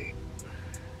that? Like,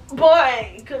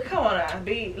 boy, come on now, let's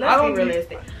be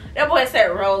realistic. That boy said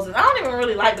roses. I don't even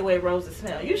really like the way roses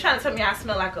smell. You trying to tell me I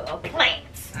smell like a plant?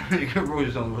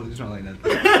 Roses don't really smell like nothing.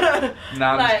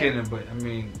 Nah, I'm just kidding, but I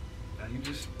mean, I don't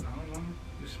know,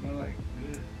 you smell like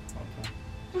good all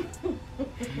the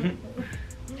time.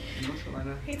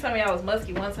 He told me I was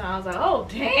musky one time. I was like, oh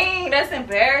dang, that's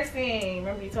embarrassing.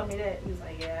 Remember you told me that? He was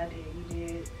like, yeah, I did. You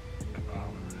did. I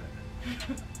don't remember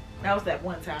that. That was that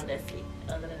one time. That's it.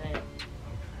 Other than that. Okay.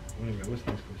 Wait a minute. What's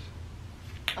the next question?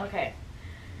 Okay.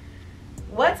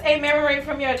 What's a memory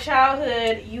from your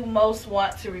childhood you most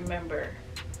want to remember?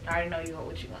 I already know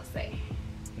what you want to say.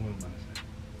 What am I going to say?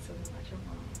 Something about your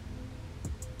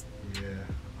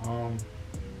mom.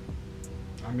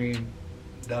 Yeah. I mean,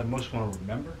 that I most want to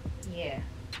remember? Yeah.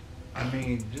 I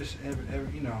mean, just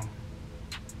every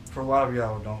for a lot of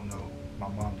y'all who don't know, my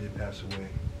mom did pass away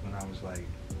when I was like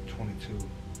 22.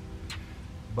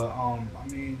 But I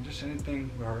mean, just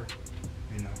anything with her,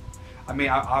 I mean,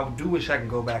 I do wish I could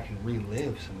go back and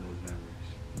relive some of those memories.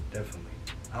 Definitely.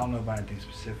 I don't know about anything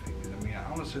specific. I mean,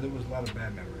 honestly, there was a lot of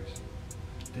bad memories.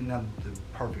 Didn't have the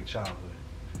perfect childhood.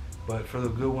 But for the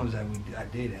good ones that I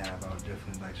did have, I would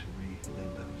definitely like to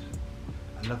relive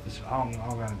those. Nothing. I don't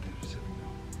got anything specific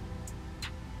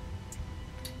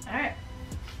All right.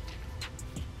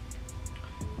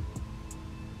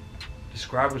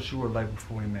 Describe what you were like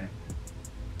before we met.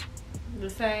 The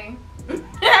same.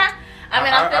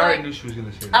 I already knew she was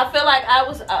gonna say that. I feel like I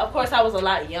was, of course, I was a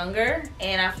lot younger,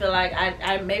 and I feel like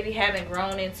I maybe haven't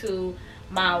grown into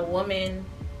my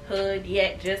womanhood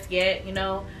just yet, you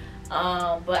know.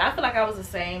 But I feel like I was the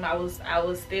same. I was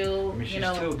still, I mean, she's you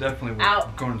know, still definitely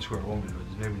going into her womanhood.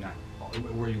 Maybe not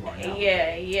where you are now.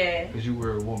 Yeah. Because you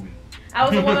were a woman. I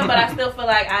was a woman, but I still feel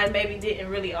like I maybe didn't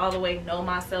really all the way know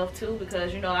myself too,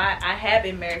 because, you know, I had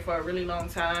been married for a really long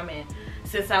time, and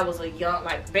since I was a young,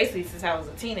 like basically since I was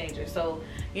a teenager. So,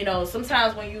 you know,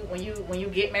 sometimes when you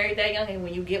get married that young, and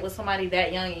when you get with somebody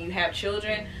that young and you have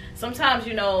children, sometimes,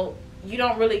 you know, you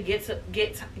don't really get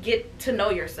to know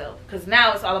yourself, because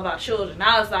now it's all about children.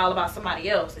 Now it's all about somebody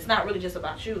else. It's not really just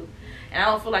about you. And I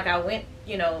don't feel like I went,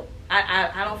 you know,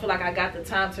 I don't feel like I got the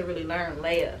time to really learn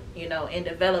Leia, you know, and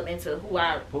develop into who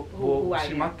I am.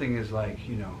 See, my thing is like,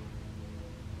 you know,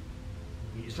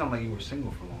 it's not like you were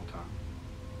single for a long time.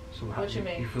 So what you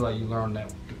mean? You feel like you learned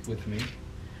that with me?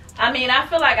 I mean, I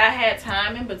feel like I had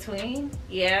time in between,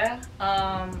 yeah.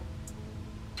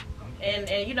 And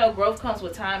you know, growth comes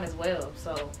with time as well.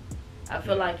 So I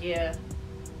feel like, yeah,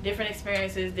 different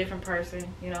experiences, different person,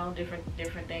 you know,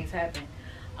 different things happen.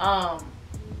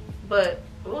 But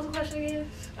what was the question again?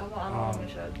 I want to make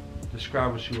sure.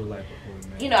 Describe what you were like before we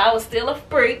met. You know, I was still a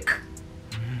freak,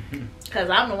 cause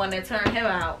I'm the one that turned him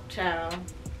out, child.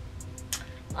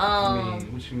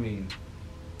 What you mean?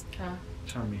 Huh?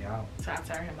 Turn me out. So I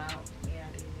turned him out. Yeah,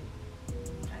 I did.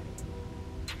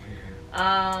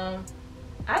 Okay.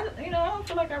 I don't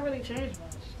feel like I really changed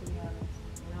much, to be honest.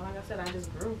 You know, like I said, I just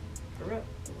grew up.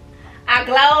 I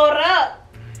glowed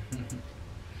up.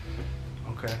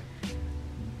 Okay.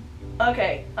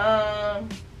 Okay. Oh,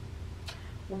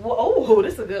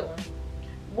 this is a good one.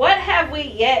 What have we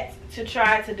yet to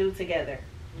try to do together?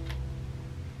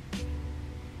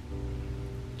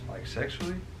 Like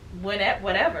sexually?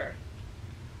 Whatever.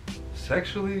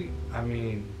 Sexually, I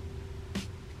mean,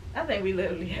 I think we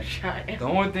literally have tried. the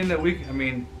only thing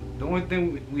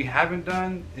we haven't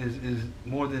done is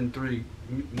more than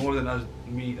us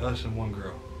and one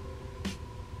girl.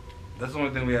 That's the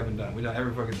only thing we haven't done. We've done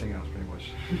every fucking thing else, pretty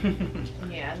much.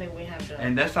 Yeah, I think we have done.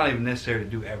 And that's not even necessary to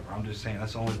do ever. I'm just saying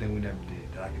that's the only thing we never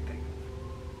did that I can think of.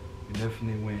 We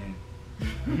definitely win.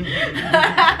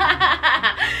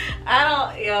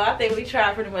 I think we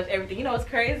tried pretty much everything. You know what's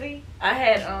crazy?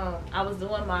 I was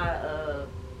doing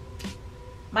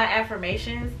my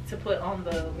affirmations to put on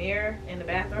the mirror in the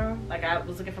bathroom. Like, I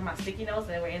was looking for my sticky notes,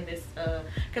 and we're in this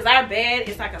because our bed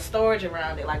is like a storage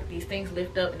around it. Like, these things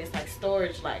lift up, and it's like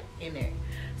storage like in there.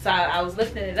 So I was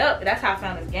lifting it up, and that's how I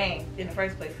found this game in the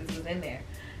first place, because it was in there.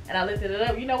 And I lifted it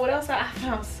up. You know what else? I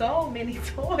found so many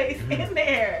toys in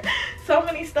there. So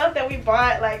many stuff that we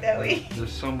bought, like that we.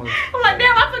 There's so much. I'm like,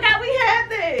 damn, I forgot we had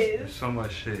this. There's so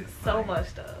much shit. So much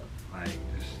stuff. Like,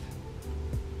 just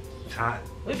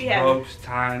we be having ropes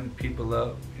tying people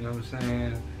up. You know what I'm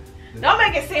saying? Don't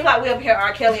make it seem like we up here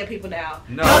R. Kelly people now.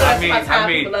 No, I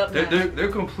mean,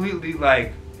 they're completely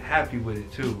like happy with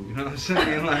it too. You know what I'm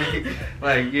saying?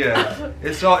 like yeah,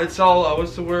 it's all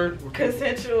what's the word?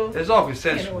 Consensual. It's all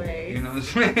consensual. Anyways. You know what I'm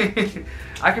saying?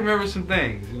 I can remember some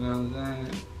things. You know what I'm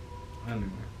saying?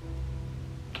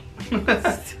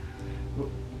 Anyway.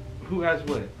 Who asked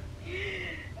what?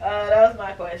 That was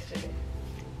my question.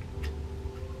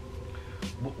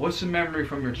 What's a memory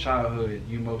from your childhood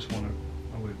you most want to?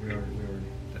 Oh wait, we already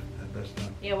that's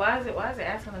done. Yeah, why is it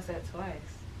asking us that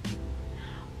twice?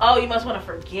 Oh, you must want to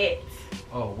forget.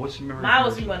 Oh, what's the memory? Mine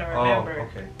was you want to remember. Oh,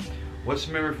 okay. What's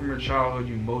the memory from your childhood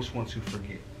you most want to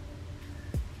forget?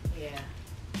 Yeah.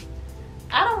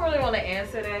 I don't really want to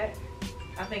answer that.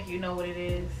 I think you know what it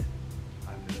is.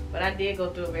 I do. But I did go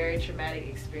through a very traumatic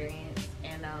experience,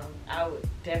 and I would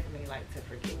definitely like to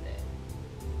forget that.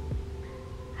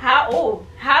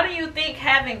 How do you think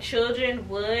having children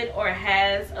would or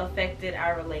has affected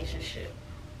our relationship?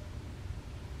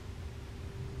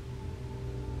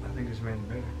 I think it's made it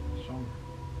better, stronger.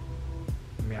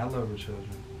 I mean, I love her children.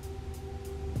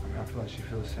 I mean, I feel like she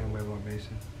feels the same way about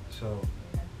Mason. So,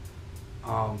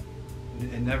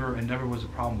 it never was a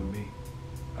problem with me.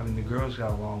 I mean, the girls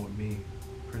got along with me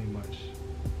pretty much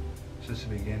since the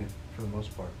beginning, for the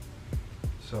most part.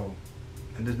 So,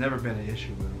 and there's never been an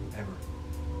issue with them, ever.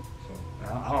 So,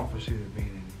 I don't foresee there being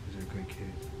any, because they're good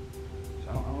kids.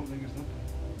 So, I don't think it's nothing.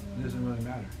 It doesn't really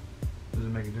matter. does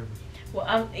it make a difference?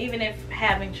 Well, even if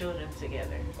having children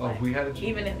together. Oh, like, if we had a child?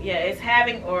 Even if, yeah, it's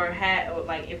having or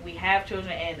like if we have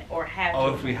children and or have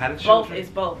children. If we had a child? Both, it's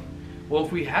both. Well,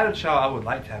 if we had a child, I would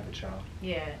like to have a child.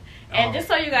 Yeah. And just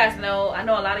so you guys know, I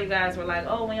know a lot of you guys were like,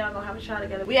 oh, when y'all gonna have a child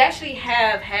together? We actually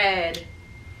have had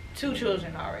 2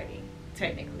 children already,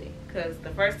 technically. Because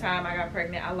the first time I got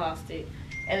pregnant, I lost it.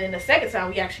 And then the second time,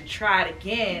 we actually tried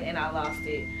again, and I lost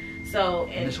it. So,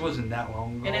 and this wasn't that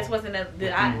long ago? And this wasn't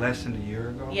less than a year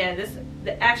ago? Yeah,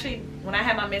 actually, when I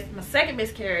had my second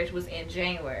miscarriage was in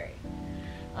January.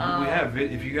 We have,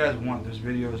 if you guys want, there's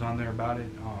videos on there about it.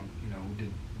 You know, we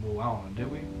did, well, I don't know,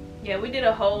 did we? Yeah, we did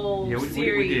a whole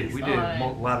series. We did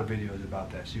a lot of videos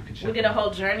about that, so you can check. We did a whole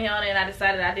journey on it, and I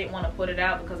decided I didn't want to put it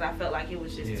out because I felt like it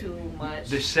was just too much.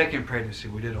 The second pregnancy,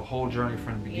 we did a whole journey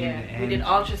from the beginning to end. We did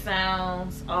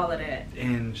ultrasounds, all of that.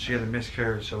 And she had a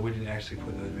miscarriage, so we didn't actually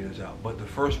put those videos out. But the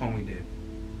first one we did.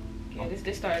 Yeah,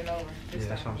 this started over.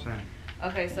 That's what I'm saying.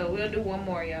 Okay, so we'll do one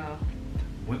more, y'all.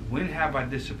 When have I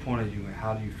disappointed you, and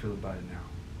how do you feel about it now?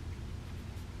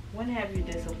 When have you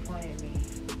disappointed me?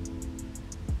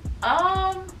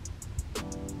 I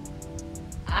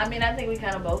mean, I think we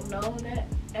kind of both know that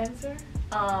answer.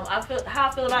 How I feel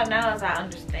about it now is I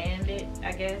understand it,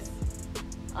 I guess,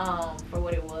 for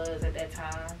what it was at that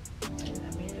time. I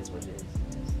mean, it is what it is.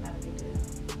 It's not a big deal.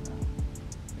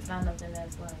 It's not nothing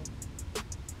that's like.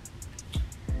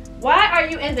 Why are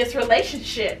you in this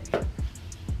relationship?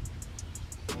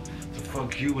 To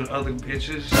fuck you and other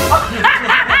bitches.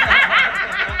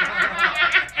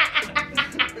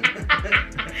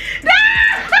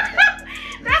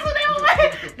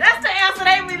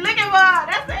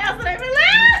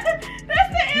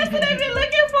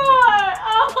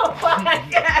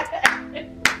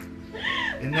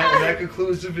 That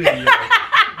concludes the video.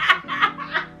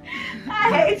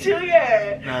 I hate you,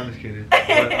 yeah. Nah, I'm just kidding.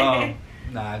 But,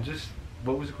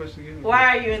 what was the question again?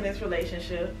 Why are you in this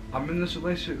relationship? I'm in this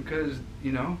relationship because,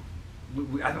 you know,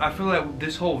 I feel like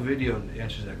this whole video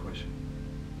answers that question.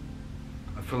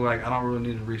 I feel like I don't really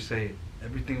need to re-say it.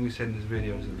 Everything we said in this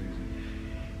video is the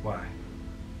reason. Why?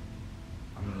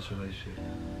 I'm in this relationship.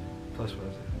 Plus what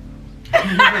I said.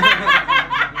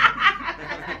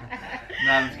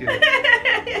 Nah, I'm just kidding.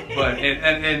 But,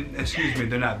 and excuse me,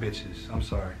 they're not bitches. I'm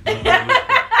sorry.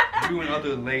 You and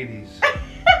other ladies,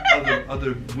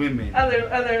 other women.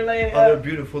 Other ladies. Other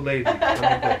beautiful ladies. How about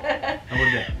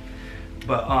that?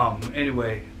 But,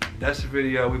 anyway, that's the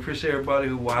video. We appreciate everybody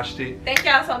who watched it. Thank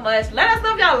y'all so much. Let us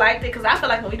know if y'all liked it, because I feel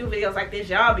like when we do videos like this,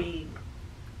 y'all don't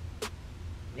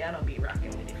be rocking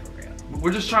with it for real.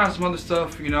 We're just trying some other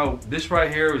stuff. You know, this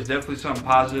right here is definitely something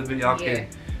positive that y'all can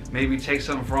maybe take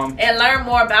something from and learn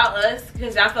more about us,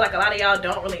 because I feel like a lot of y'all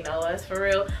don't really know us for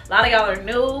real. A lot of y'all are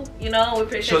new, you know. We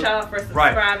appreciate y'all for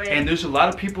subscribing. Right. And there's a lot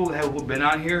of people that have been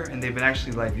on here and they've been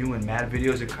actually like viewing mad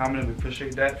videos and commenting. We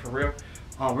appreciate that for real.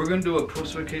 We're gonna do a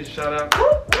post notification shout out.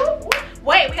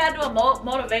 Wait, we gotta do a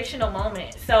motivational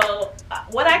moment. So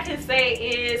what I can say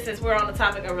is, since we're on the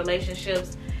topic of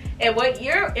relationships, and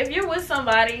if you're with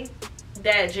somebody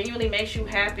that genuinely makes you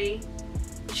happy,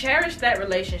 cherish that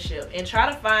relationship and try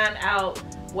to find out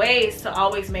ways to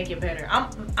always make it better.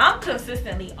 I'm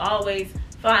consistently always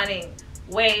finding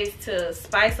ways to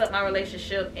spice up my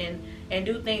relationship and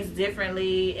do things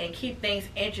differently and keep things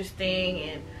interesting,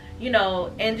 and you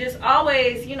know, and just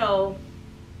always, you know,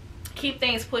 keep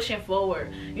things pushing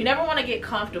forward. You never want to get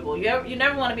comfortable. You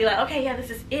never want to be like, okay, yeah,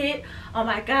 this is it. Oh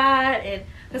my God. And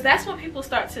because that's when people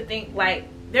start to think like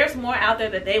there's more out there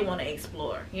that they want to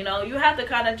explore. You know, you have to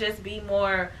kind of just be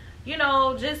more, you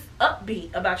know, just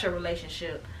upbeat about your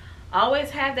relationship.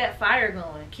 Always have that fire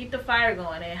going. Keep the fire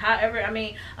going. And however, I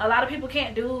mean, a lot of people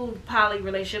can't do poly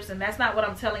relationships, and that's not what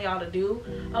I'm telling y'all to do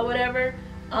or whatever.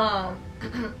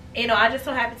 You know, I just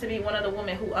so happen to be one of the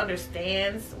women who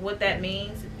understands what that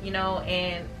means, you know,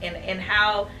 and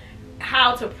how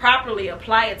to properly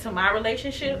apply it to my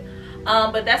relationship.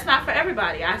 But that's not for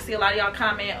everybody. I see a lot of y'all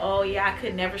comment, oh yeah, I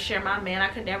could never share my man, I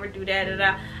could never do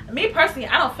that. Me personally,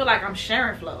 I don't feel like I'm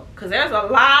sharing Phlo, because there's a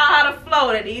lot of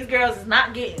Phlo that these girls is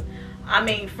not getting. I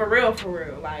mean, for real,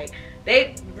 like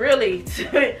they really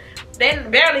they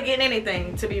barely getting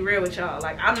anything, to be real with y'all.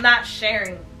 Like, I'm not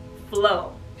sharing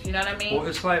Phlo. You know what I mean? Well,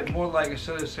 it's like more like,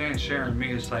 instead of saying sharing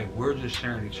me, it's like we're just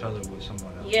sharing each other with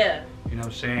someone else. Yeah. You know what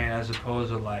I'm saying? As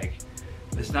opposed to like,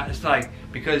 it's like,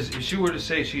 because if she were to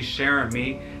say she's sharing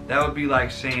me, that would be like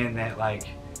saying that like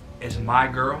it's my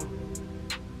girl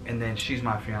and then she's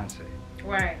my fiance.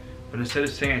 Right. But instead of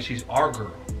saying she's our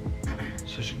girl,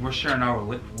 so we're sharing our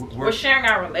relationship. We're sharing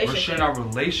our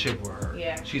relationship with her.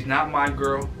 Yeah. She's not my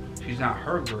girl. She's not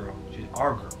her girl. She's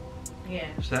our girl. Yeah.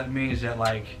 So that means that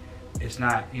like it's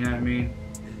not, you know what I mean?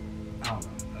 I don't know.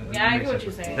 Yeah, I get what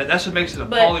you're saying. That's what makes it a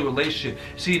poly relationship.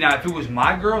 See, now if it was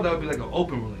my girl, that would be like an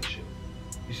open relationship.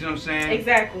 You see what I'm saying?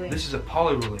 Exactly. This is a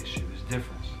poly relationship. It's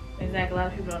different. Exactly. A lot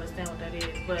of people don't understand what that is.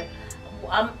 But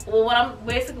what I'm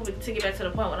basically, to get back to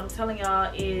the point, what I'm telling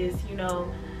y'all is, you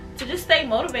know, to just stay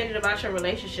motivated about your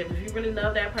relationship. If you really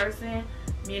love that person,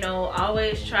 you know,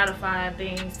 always try to find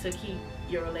things to keep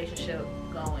your relationship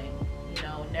going. You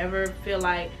know, never feel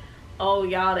like, oh,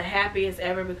 y'all the happiest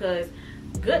ever, because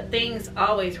good things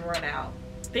always run out.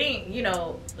 You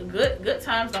know, good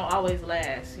times don't always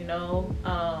last, you know.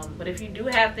 But if you do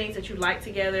have things that you like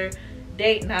together,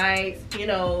 date nights, you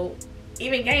know,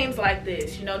 even games like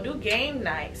this, you know, do game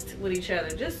nights with each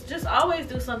other. Just always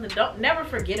do something. Don't never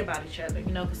forget about each other,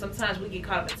 you know, because sometimes we get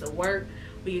caught up into work,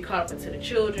 we get caught up into the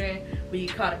children, we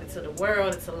get caught up into the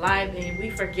world, into life, and we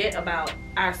forget about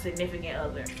our significant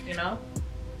other, you know.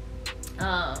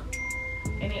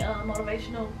 Any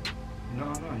motivational? No,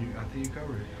 I think you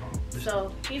covered it.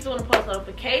 So he's doing a post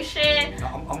notification. No,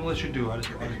 I'm gonna let you do it. I just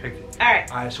picked it.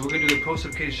 Alright, so we're gonna do the post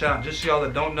notification shout out. Just so y'all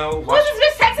that don't know, who's this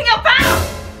bitch texting your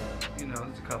phone? You know,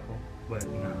 there's a couple, but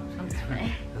no,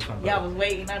 that's fine. Y'all was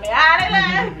waiting on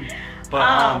it.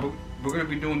 But we're gonna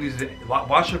be doing these.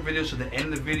 Watch our videos to the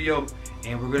end of the video,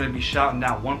 and we're gonna be shouting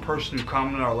out one person who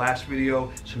commented on our last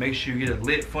video. So make sure you get a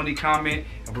lit, funny comment,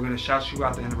 and we're gonna shout you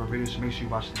out at the end of our video. So make sure you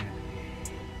watch the end.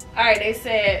 Alright, they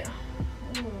said.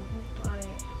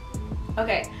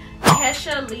 Okay,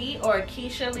 Kesha Lee or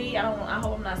Keisha Lee, I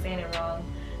hope I'm not saying it wrong.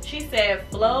 She said,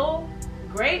 Phlo,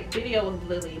 great video with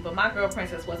Lily, but my girl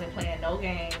Princess wasn't playing no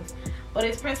games. But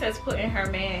is Princess putting her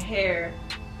man hair?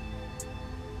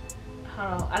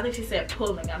 Hold on, I think she said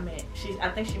pulling. I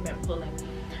think she meant pulling.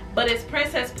 But is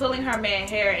Princess pulling her man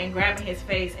hair and grabbing his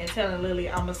face and telling Lily,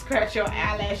 I'ma scratch your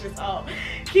eyelashes off?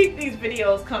 Keep these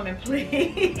videos coming,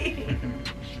 please.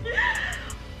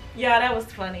 Yeah, that was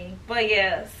funny. But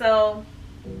yeah, so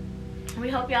we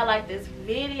hope y'all like this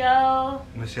video.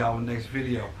 We'll see y'all in the next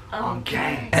video on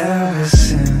Gang. Ever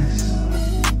since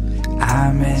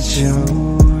I met you,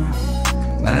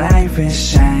 my life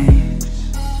has changed.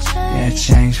 Yeah,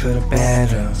 changed for the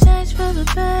better.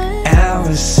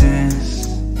 Ever since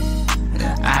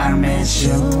I met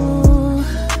you,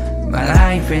 my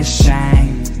life has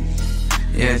changed.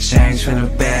 Yeah, changed for the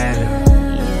better.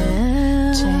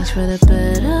 Change for the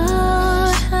better.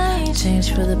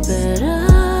 Change for the better.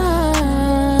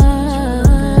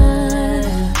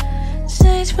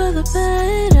 Change for the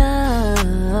better.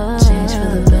 Change for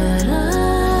the better.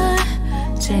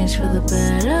 Change for the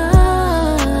better.